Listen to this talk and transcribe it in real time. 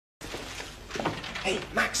Hey,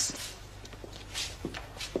 Max.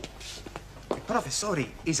 The professor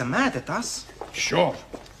is mad at us. Sure.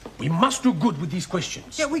 We must do good with these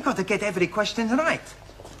questions. Yeah, we got to get every question right.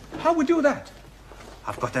 How we do that?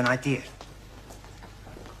 I've got an idea.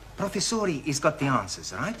 Professor is got the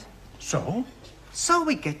answers, right? So? So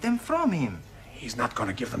we get them from him. He's not going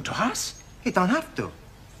to give them to us? He don't have to.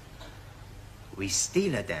 We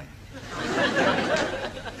steal them.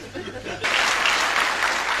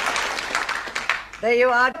 There you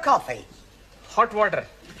are, coffee. Hot water.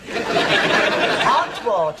 Hot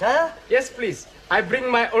water? Yes, please. I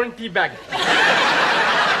bring my own tea bag.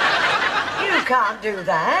 You can't do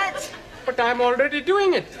that. But I'm already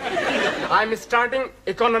doing it. I'm starting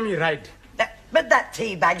economy ride. But that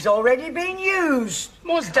tea bag's already been used.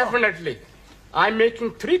 Most definitely. I'm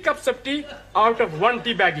making 3 cups of tea out of 1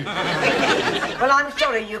 tea baggie. Well, I'm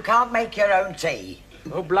sorry you can't make your own tea.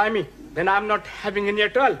 Oh, blimey. Then I'm not having any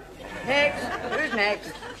at all. Next. Who's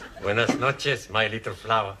next? Buenas noches, my little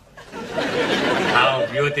flower. How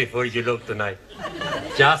beautiful you look tonight.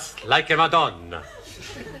 Just like a Madonna.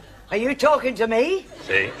 Are you talking to me?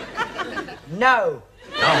 See? No.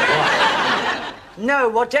 No, what? No,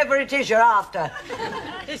 whatever it is you're after.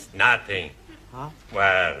 It's nothing. Huh?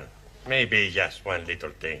 Well, maybe just one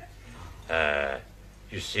little thing.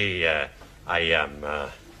 You see, I am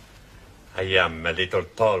a little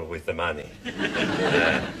tall with the money.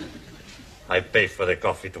 I pay for the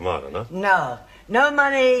coffee tomorrow, no? No. No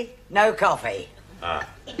money, no coffee.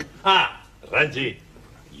 Ranji,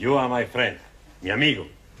 you are my friend, mi amigo.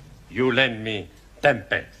 You lend me 10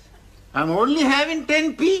 pence. I'm only having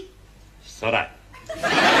 10p. It's all right.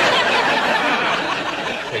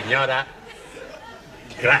 Señora,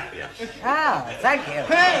 gracias. Oh, thank you.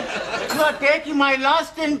 Hey, you are taking my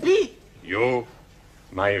last 10p. You,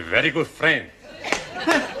 my very good friend.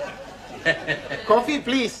 Coffee,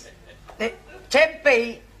 please.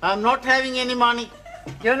 10p. I'm not having any money.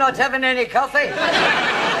 You're not having any coffee?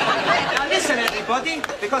 Now listen, everybody,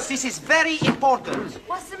 because this is very important.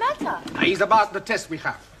 What's the matter? He's about the test we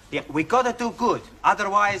have. Yeah, we gotta do good.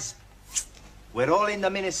 Otherwise, we're all in the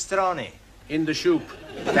minestrone. In the soup.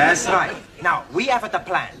 That's right. Now, we have the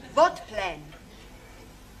plan. What plan?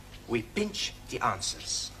 We pinch the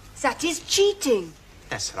answers. That is cheating.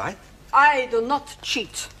 That's right. I do not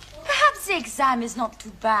cheat. Perhaps the exam is not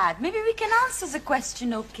too bad. Maybe we can answer the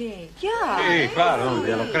question okay. Yeah. Sí, claro,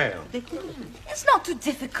 ya lo creo. It's not too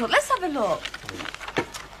difficult. Let's have a look.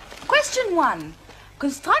 Question 1.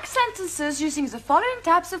 Construct sentences using the following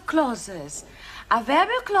types of clauses.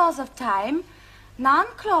 Adverbial clause of time, noun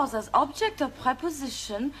clause as object or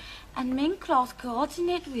preposition, and main clause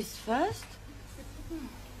coordinate with first.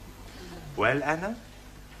 Well, Anna?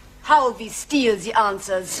 How we steal the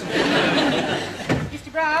answers.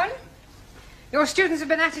 Mr. Brown, your students have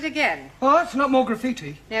been at it again. Oh, that's not more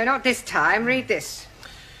graffiti. No, not this time. Read this.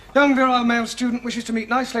 Young virile male student wishes to meet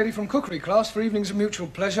nice lady from cookery class for evenings of mutual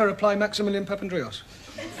pleasure. Apply Maximilian Papandreou.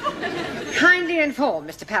 Kindly inform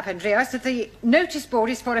Mr. Papandreou that the notice board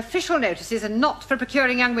is for official notices and not for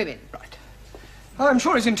procuring young women. Right. I'm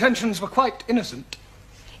sure his intentions were quite innocent.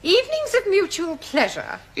 Evenings of mutual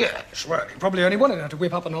pleasure? Yes, well, he probably only wanted her to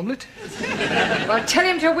whip up an omelette. Well, tell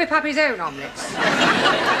him to whip up his own omelettes.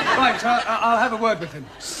 Right, I'll have a word with him.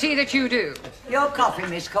 See that you do. Your coffee,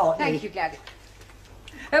 Miss Courtney. Thank you, Gladys.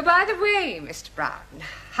 Oh, by the way, Mr. Brown,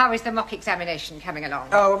 how is the mock examination coming along?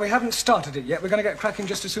 Oh, well, we haven't started it yet. We're going to get cracking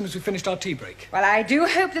just as soon as we've finished our tea break. Well, I do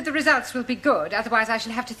hope that the results will be good. Otherwise, I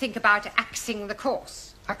shall have to think about axing the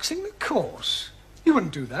course. Axing the course? You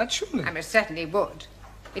wouldn't do that, surely? I most certainly would.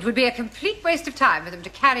 It would be a complete waste of time for them to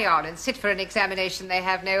carry on and sit for an examination they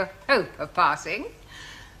have no hope of passing.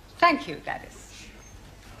 Thank you, Gladys.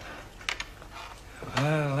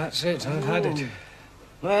 Well, that's it. I've had it.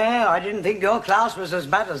 Well, I didn't think your class was as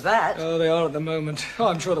bad as that. Oh, they are at the moment. Oh,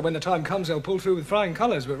 I'm sure that when the time comes, they'll pull through with flying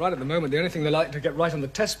colours. But right at the moment, the only thing they like to get right on the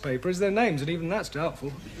test paper is their names, and even that's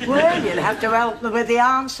doubtful. Well, you'll have to help them with the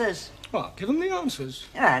answers. What, give them the answers?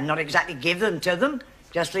 Yeah, not exactly give them to them.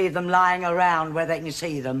 Just leave them lying around where they can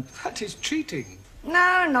see them. That is cheating.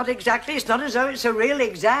 No, not exactly. It's not as though it's a real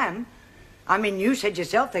exam. I mean, you said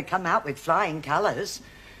yourself they come out with flying colours.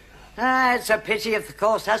 It's a pity if the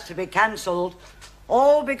course has to be cancelled,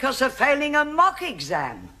 all because of failing a mock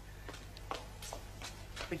exam.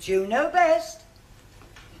 But you know best.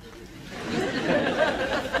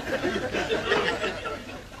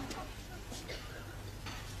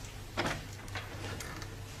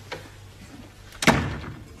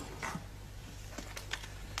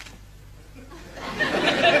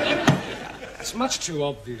 That's much too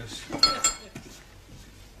obvious.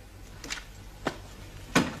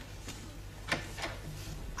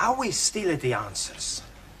 Are we still at the answers?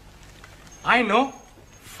 I know.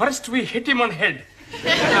 First we hit him on head.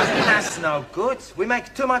 That's no good. We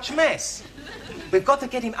make too much mess. We've got to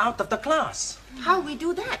get him out of the class. How we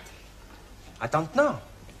do that? I don't know.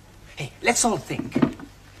 Hey, let's all think.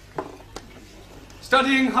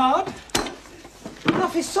 Studying hard?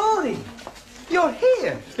 Professore, you're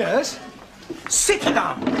here. Yes. Sit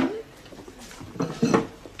down.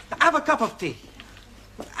 Have a cup of tea.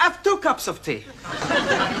 Have 2 cups of tea.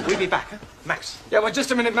 We'll be back, huh? Max. Yeah, well,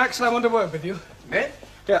 just a minute, Max. I want to work with you. Eh?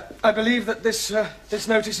 Yeah, I believe that this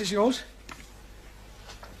notice is yours.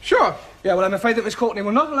 Sure. Yeah, well, I'm afraid that Miss Courtney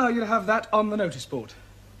will not allow you to have that on the notice board.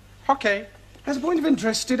 Okay. As a point of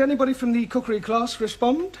interest, did anybody from the cookery class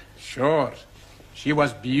respond? Sure. She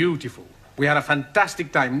was beautiful. We had a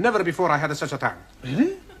fantastic time. Never before I had such a time.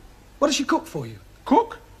 Really? What does she cook for you?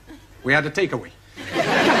 Cook? We had a takeaway.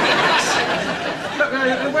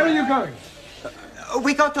 Look, where are you going?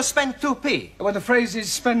 We got to spend 2p. Well, the phrase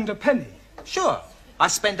is spend a penny. Sure. I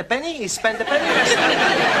spend a penny, he spend a penny.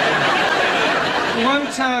 You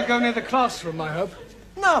won't go near the classroom, I hope.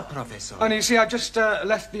 No, Professor. Only, you see, I've just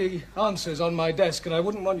left the answers on my desk, and I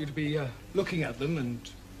wouldn't want you to be looking at them and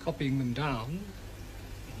copying them down.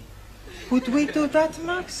 Would we do that,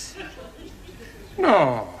 Max?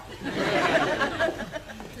 No.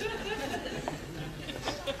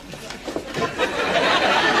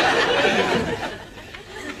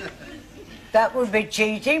 That would be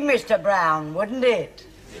cheating, Mr. Brown, wouldn't it?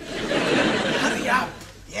 Hurry up.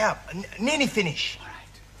 Yeah, nearly finish. All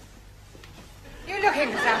right. You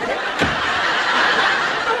looking for somebody?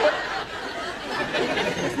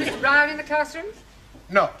 Is Mr. Brown in the classroom?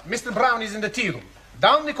 No, Mr. Brown is in the tea room.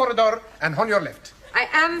 Down the corridor and on your left. I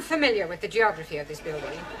am familiar with the geography of this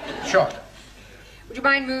building. Sure. Would you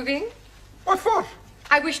mind moving? What for?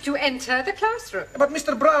 I wish to enter the classroom. But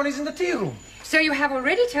Mr. Brown is in the tea room. So you have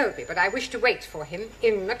already told me, but I wish to wait for him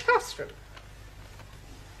in the classroom.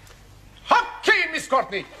 Okay, Miss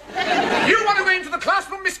Courtney. You want to go into the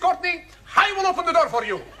classroom, Miss Courtney? I will open the door for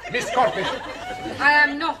you, Miss Courtney. I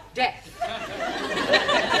am not deaf.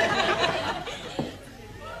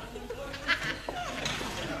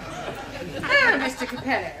 Oh, Mr.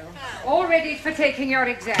 Capello, all ready for taking your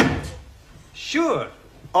exam? Sure.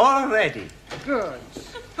 Already. Good.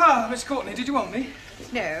 Ah, Miss Courtney, did you want me?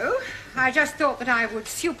 No, I just thought that I would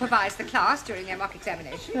supervise the class during their mock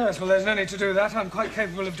examination. Yes, well, there's no need to do that. I'm quite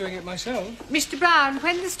capable of doing it myself. Mr. Brown,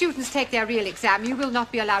 when the students take their real exam, you will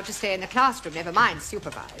not be allowed to stay in the classroom, never mind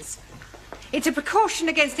supervise. It's a precaution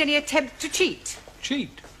against any attempt to cheat.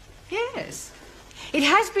 Cheat? Yes. It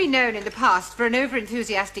has been known in the past for an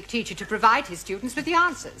over-enthusiastic teacher to provide his students with the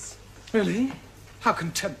answers. Really? How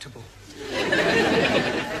contemptible.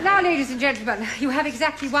 Now, ladies and gentlemen, you have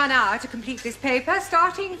exactly 1 hour to complete this paper,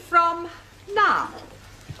 starting from now.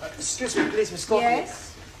 Excuse me, please, Miss Courtney.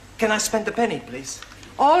 Yes? Can I spend a penny, please?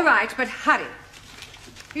 All right, but hurry.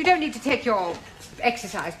 You don't need to take your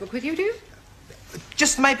exercise book with you, do you?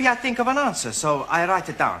 Just maybe I think of an answer, so I write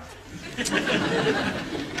it down.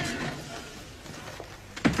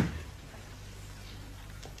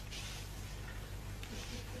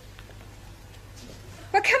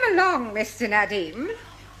 Well, come along, Mr. Nadim.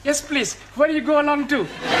 Yes, please. Where do you go along to?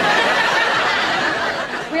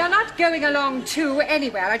 We are not going along to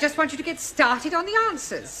anywhere. I just want you to get started on the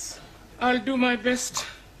answers. I'll do my best.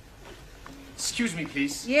 Excuse me,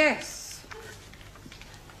 please. Yes.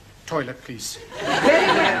 Toilet, please. Very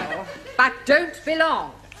well. But don't be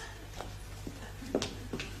long.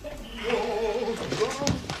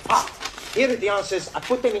 Here are the answers. I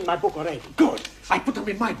put them in my book already. Good. I put them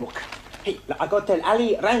in my book. Hey, I got to tell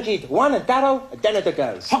Ali, Ranjit, one and Taro, then at the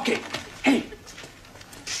girls. Okay. Hey.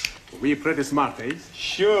 We pretty smart, eh?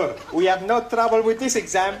 Sure. We have no trouble with this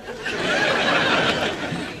exam.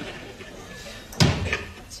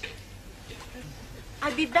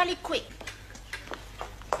 I'll be very quick.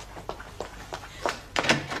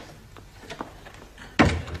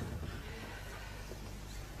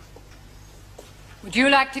 Would you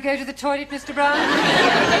like to go to the toilet, Mr. Brown?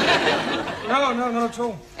 No, not at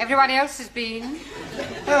all. Everyone else has been.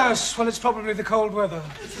 Yes, well, it's probably the cold weather.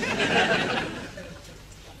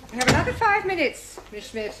 We have another 5 minutes, Miss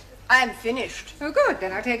Schmidt. I'm finished. Oh, good.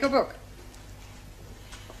 Then I'll take your book.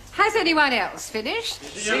 Has anyone else finished?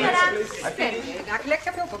 Splendid. Now collect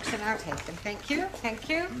up your books and I'll take them. Thank you. Thank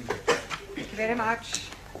you. Thank you very much.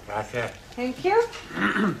 Gracias. Thank you.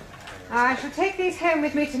 I shall take these home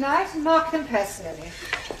with me tonight and mark them personally.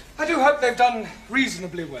 I do hope they've done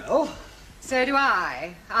reasonably well. So do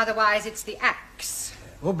I. Otherwise, it's the axe.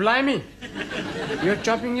 Oh, blimey. You're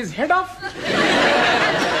chopping his head off?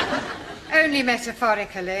 Only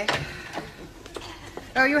metaphorically.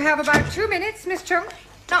 Oh, you have about 2 minutes, Miss Chung.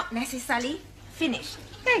 Not necessarily. Finished.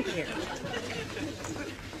 Thank you.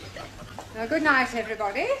 Well, good night,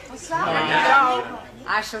 everybody.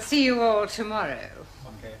 I shall see you all tomorrow.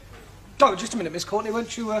 Oh, just a minute, Miss Courtney.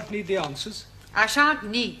 Won't you need the answers? I shan't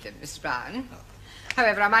need them, Miss Brown.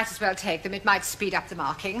 However, I might as well take them. It might speed up the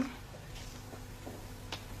marking.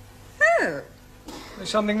 Oh, Is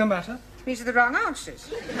something the matter? these are the wrong answers.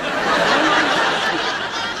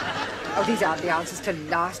 Oh, these aren't the answers to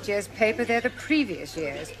last year's paper. They're the previous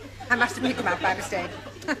year's. I must have made them up by mistake.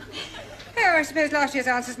 Oh, I suppose last year's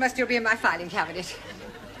answers must still be in my filing cabinet.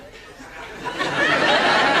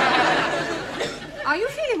 Are you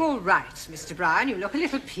feeling all right, Mr. Brown? You look a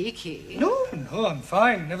little peaky. No, I'm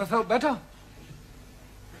fine. Never felt better.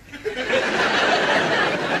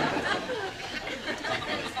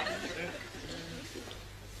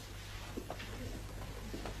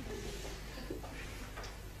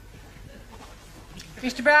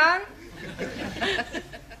 Mr. Brown? Good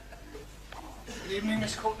evening,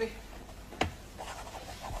 Miss Courtney.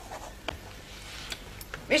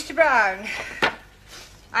 Mr. Brown,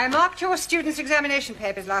 I marked your students' examination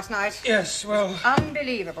papers last night. Yes, well,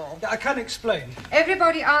 Unbelievable. I can explain.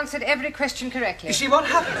 Everybody answered every question correctly. You see, what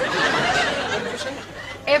happened? What did you say?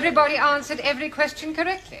 Everybody answered every question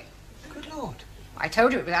correctly. Good Lord. I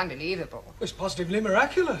told you it was unbelievable. It's positively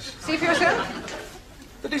miraculous. See for yourself?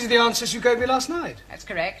 But these are the answers you gave me last night. That's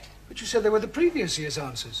correct. But you said they were the previous year's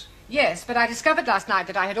answers. Yes, but I discovered last night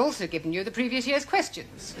that I had also given you the previous year's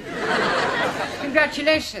questions.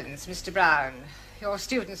 Congratulations, Mr. Brown. Your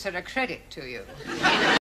students are a credit to you.